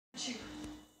Open up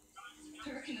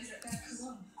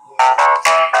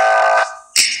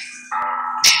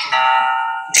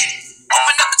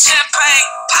the champagne,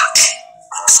 pop.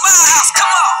 Smile house, come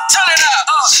on, turn it up.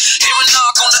 Hear a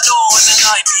knock on the door and the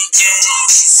night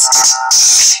begins.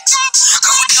 Cause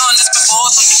we've done this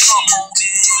before, so you come on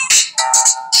in.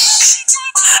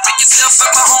 Make yourself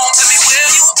at my home, tell me where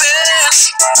you've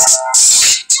been.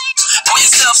 Pour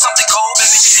yourself something cold,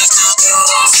 baby, just do this.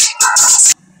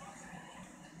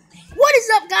 What is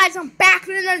up, guys? I'm back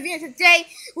with another video. Today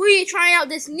we're trying out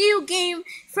this new game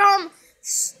from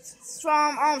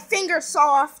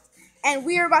fingersoft, and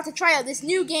we're about to try out this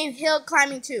new game, Hill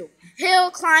Climbing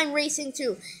Racing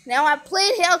 2. Now, I've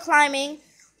played hill climbing,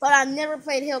 but I've never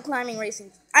played hill climbing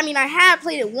racing. I mean, I have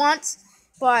played it once,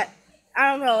 but I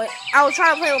don't know. I was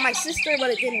trying to play it with my sister, but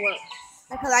it didn't work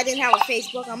because I didn't have a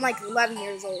Facebook. I'm like 11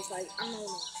 years old, so I don't know.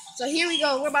 So here we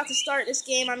go. We're about to start this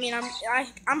game. I mean, I'm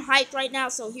hyped right now.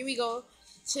 So here we go.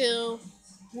 2,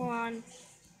 1.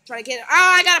 Try to get it. Oh,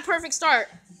 I got a perfect start.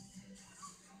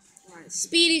 All right,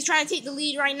 Speedy's trying to take the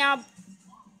lead right now.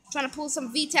 Trying to pull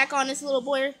some VTech on this little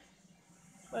boy.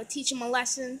 Gotta teach him a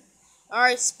lesson. All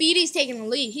right, Speedy's taking the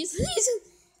lead. He's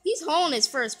holding his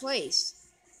first place.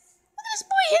 Look at this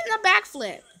boy hitting a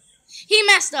backflip. He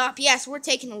messed up. Yes, we're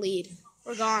taking the lead.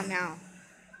 We're gone now.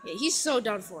 Yeah, he's so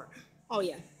done for. Oh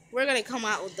yeah. We're going to come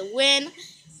out with the win.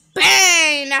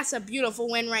 Bang! That's a beautiful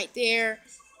win right there.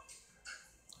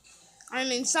 I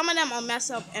mean, some of them will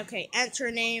mess up. Okay,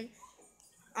 enter name.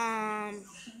 Okay.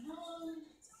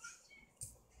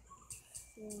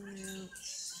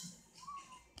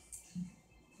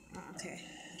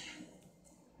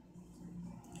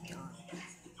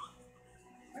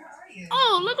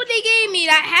 Oh, look what they gave me,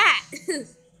 that hat.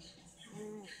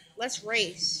 Let's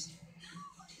race.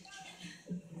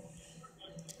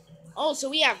 Oh, so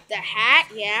we have the hat,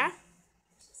 yeah.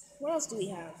 What else do we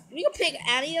have? We can pick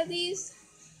any of these.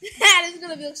 This is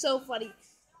gonna look so funny.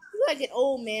 You look like an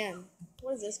old man.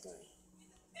 What is this guy?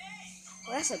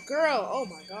 Oh, that's a girl. Oh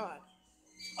my god.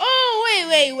 Oh, wait.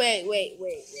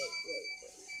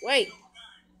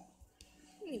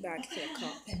 Let me back to the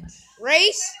cup.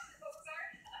 Race.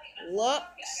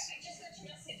 Looks.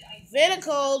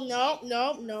 Vertical. No.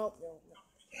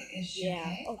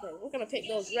 Yeah. Okay, we're gonna pick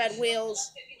those red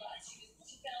wheels.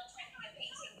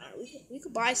 We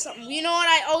could buy something. You know what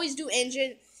I always do?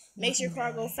 Engine makes your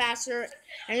car go faster,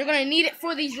 and you're gonna need it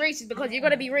for these races because you're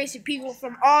gonna be racing people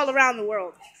from all around the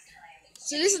world.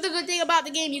 So this is the good thing about the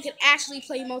game. You can actually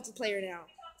play multiplayer now.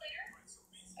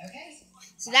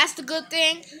 So that's the good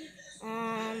thing.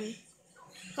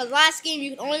 Because last game you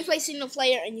could only play single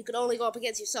player and you could only go up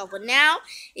against yourself. But now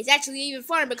it's actually even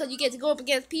funner because you get to go up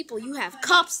against people. You have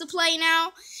cups to play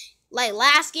now. Like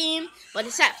last game, but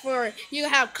except for you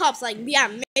have cups, like we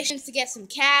have missions to get some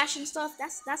cash and stuff.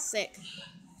 That's sick.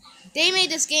 They made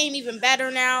this game even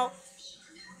better now.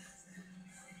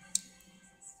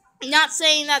 I'm not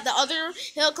saying that the other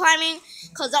hill climbing,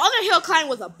 because the other hill climbing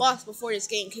was a bust before this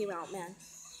game came out, man.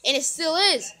 And it still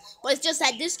is. But it's just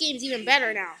that this game is even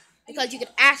better now. Because you can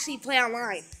actually play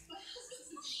online.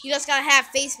 You just gotta have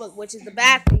Facebook, which is the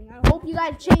bad thing. I hope you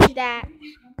guys change that.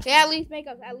 They at least make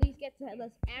us get to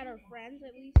let's add our friends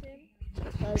at least in.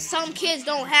 Because some kids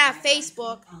don't have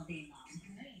Facebook.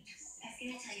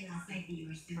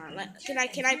 Alright,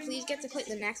 can I please get to click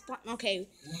the next button? Okay,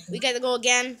 we got to go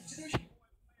again.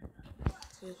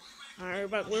 Alright,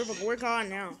 but we're gone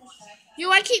now. Yo,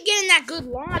 I keep getting that good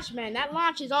launch, man. That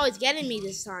launch is always getting me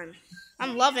this time.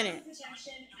 I'm loving it.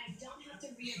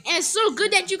 And it's so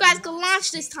good that you guys can launch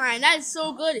this time. That is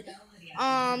so good.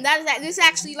 This is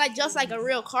actually like just like a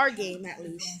real card game at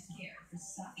least.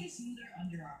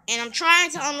 And I'm trying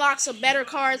to unlock some better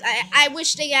cards. I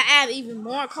wish they could add even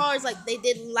more cards like they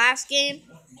did last game.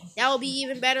 That would be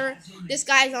even better. This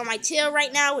guy's on my tail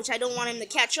right now, which I don't want him to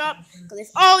catch up.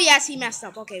 Oh yes, he messed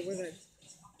up. Okay, we're good.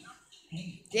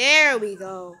 There we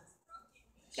go.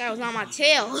 That was on my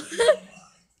tail.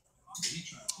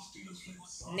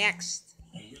 Next.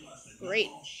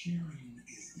 Great.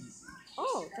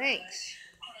 Oh, thanks.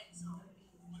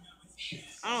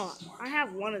 Oh, I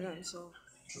have one of them, so.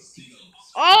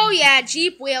 Oh, yeah,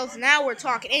 Jeep wheels. Now we're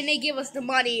talking. And they give us the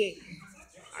money.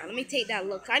 Alright, let me take that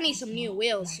look. I need some new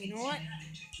wheels. You know what?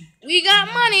 We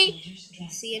got money.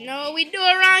 See, you know what we do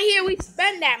around here? We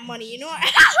spend that money. You know what?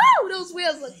 Those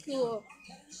wheels look cool.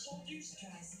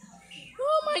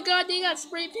 Oh, my God. They got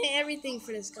spray paint everything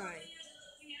for this guy.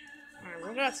 Alright,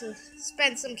 we're going to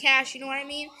spend some cash, you know what I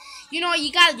mean? You know what,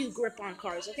 you gotta do grip on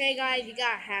cars, okay, guys? You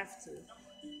gotta have to.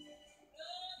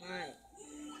 Alright.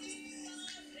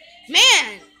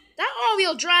 Man! That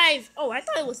all-wheel drive... Oh, I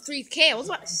thought it was 3K. I was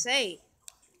about to say.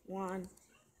 1.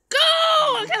 Go!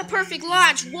 Whoa, I got a perfect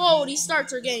launch. Whoa, these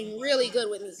starts are getting really good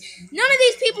with me. None of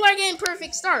these people are getting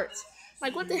perfect starts.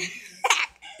 Like, what the heck?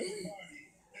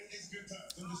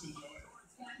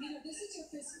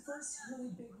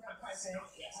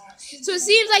 So it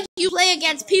seems like you play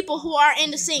against people who are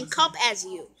in the same cup as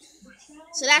you.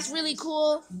 So that's really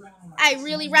cool. I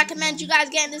really recommend you guys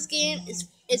getting this game.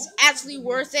 It's absolutely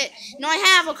worth it. Now I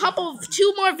have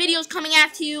two more videos coming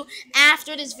after you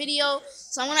after this video.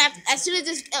 So I'm gonna have as soon as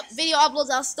this video uploads,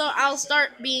 I'll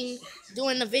start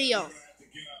doing the video.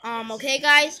 Okay,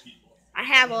 guys. I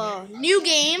have a new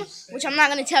game, which I'm not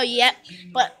going to tell you yet,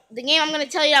 but the game I'm going to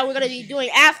tell you that we're going to be doing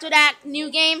after that new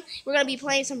game, we're going to be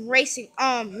playing some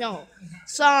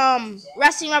some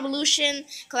Wrestling Revolution,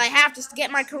 because I have to get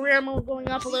my career mode going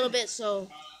up a little bit, so,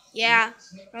 yeah,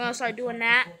 I'm going to start doing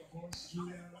that.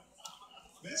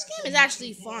 This game is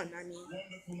actually fun, I mean,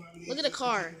 look at the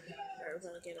car. We're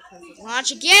going to get a perfect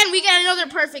launch. Again, we got another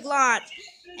perfect launch,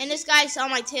 and this guy's on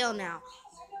my tail now.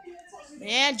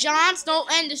 Man, Johns,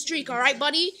 don't end the streak, alright,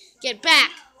 buddy? Get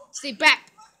back. Stay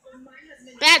back.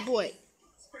 Bad boy.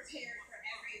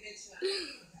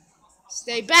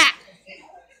 Stay back.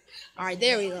 Alright,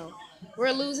 there we go.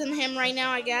 We're losing him right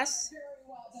now, I guess.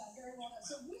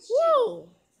 Woo!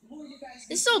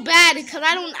 It's so bad because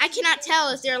I cannot tell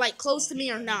if they're like close to me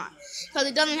or not. Because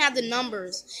it doesn't have the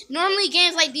numbers. Normally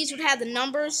games like these would have the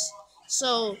numbers.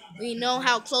 So we know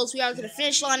how close we are to the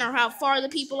finish line or how far the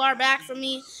people are back from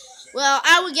me. Well,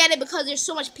 I would get it because there's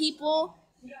so much people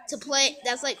to play.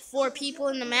 That's like 4 people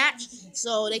in the match.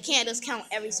 So they can't just count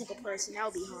every single person. That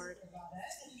would be hard.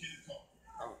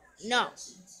 No.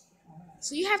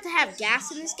 So you have to have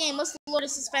gas in this game. Must load the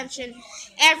suspension.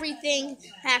 Everything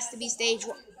has to be stage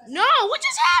 1. No, what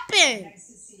just happened?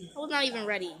 I was not even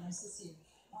ready.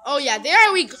 Oh yeah,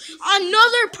 there we go.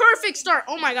 Another perfect start.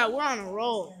 Oh my god, we're on a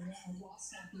roll.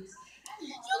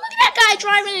 Look at that guy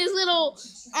driving his little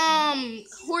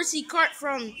horsey cart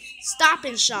from Stop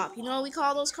and Shop. You know what we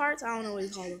call those carts? I don't know what we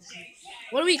call those.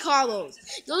 What do we call those?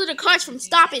 Those are the carts from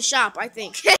Stop and Shop, I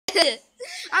think.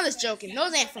 I'm just joking.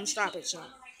 Those ain't from Stop and Shop.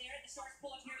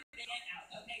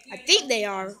 I think they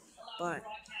are, but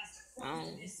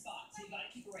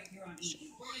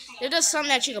they're just something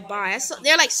that you can buy.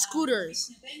 They're like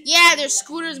scooters. Yeah, they're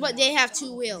scooters, but they have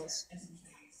 2 wheels.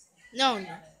 No.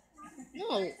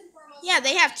 Yeah,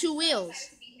 they have 2 wheels.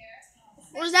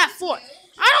 What is that for?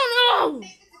 I don't know.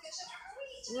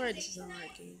 Lord, this is a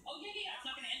hard game.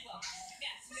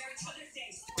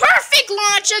 Perfect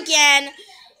launch again.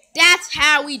 That's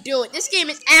how we do it. This game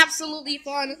is absolutely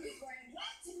fun.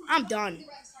 I'm done.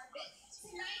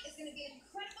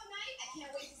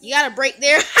 You gotta break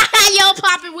there. Yo,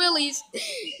 popping willies.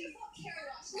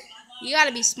 You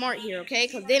gotta be smart here, okay?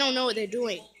 Because they don't know what they're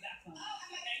doing.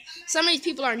 Some of these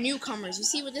people are newcomers. You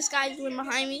see what this guy's doing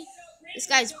behind me? This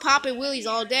guy's popping willies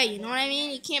all day, you know what I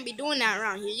mean? You can't be doing that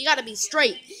around here. You gotta be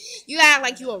straight. You gotta act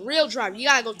like you a real driver. You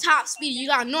gotta go top speed. You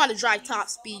gotta know how to drive top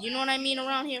speed. You know what I mean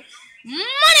around here?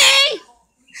 Money!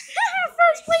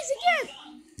 First place again!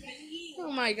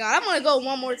 Oh my god. I'm gonna go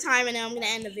one more time and then I'm gonna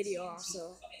end the video off,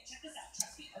 so.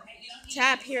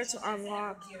 Tap here to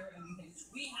unlock.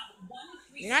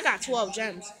 And I got 12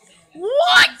 gems.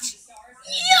 What?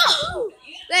 Yo!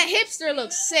 That hipster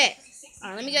looks sick.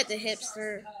 Alright, let me get the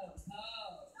hipster.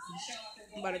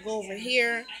 I'm about to go over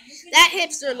here. That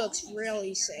hipster looks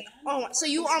really sick. Oh, so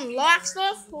you unlock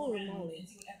stuff? Holy moly.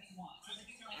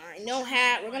 Alright, no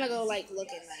hat. We're gonna go, like,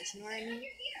 looking nice. You know what I mean?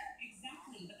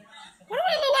 Why do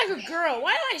I look like a girl?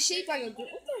 Why do I shape like a girl?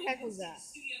 What the heck was that?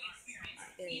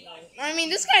 Right, there we go. I mean,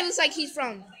 this guy looks like he's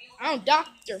from, I don't know,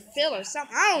 Dr. Phil or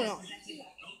something. I don't know.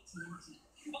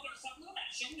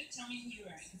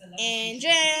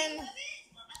 Engine.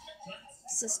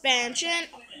 Suspension.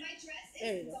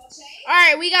 There we go.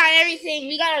 Alright, we got everything.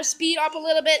 We got our speed up a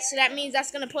little bit, so that means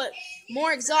that's going to put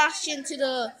more exhaustion to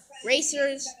the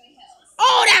racers.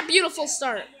 Oh, that beautiful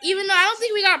start. Even though I don't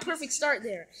think we got a perfect start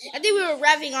there. I think we were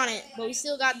revving on it, but we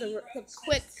still got the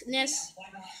quickness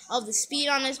of the speed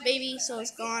on this baby, so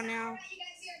it's gone now.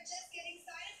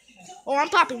 Oh, I'm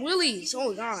popping willies.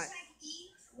 Oh, God.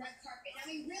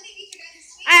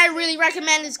 I really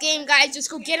recommend this game, guys. Just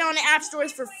go get it on the app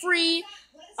stores for free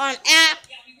on app.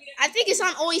 I think it's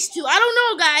on OS too. I don't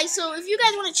know, guys. So if you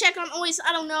guys want to check on OS,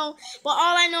 I don't know. But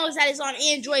all I know is that it's on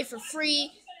Android for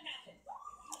free.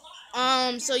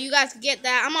 So you guys can get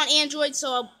that. I'm on Android,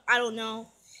 so I don't know.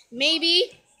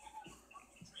 Maybe.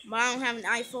 But I don't have an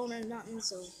iPhone or nothing,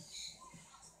 so.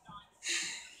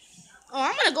 Oh,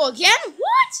 I'm gonna go again?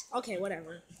 What? Okay,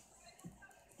 whatever.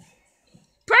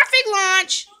 Perfect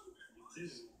launch!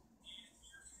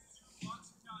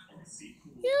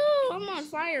 Yo, I'm on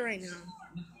fire right now.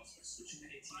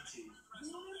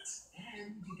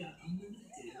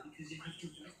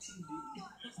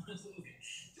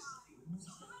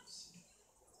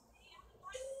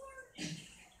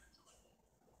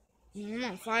 I'm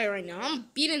on fire right now. I'm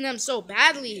beating them so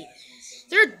badly.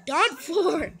 They're done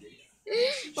for.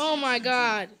 Oh my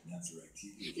god.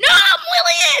 No, I'm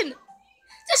Willian!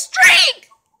 The streak!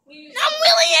 I'm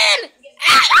Willian!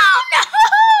 Oh no!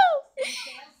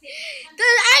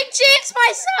 I jinxed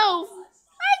myself!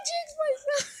 I jinxed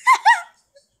myself!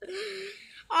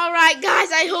 Alright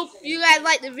guys, I hope you guys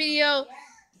liked the video.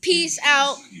 Peace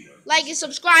out. Like and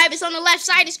subscribe. It's on the left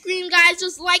side of the screen, guys.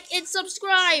 Just like and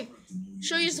subscribe.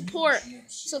 Show your support.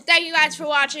 So thank you guys for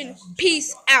watching.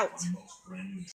 Peace out.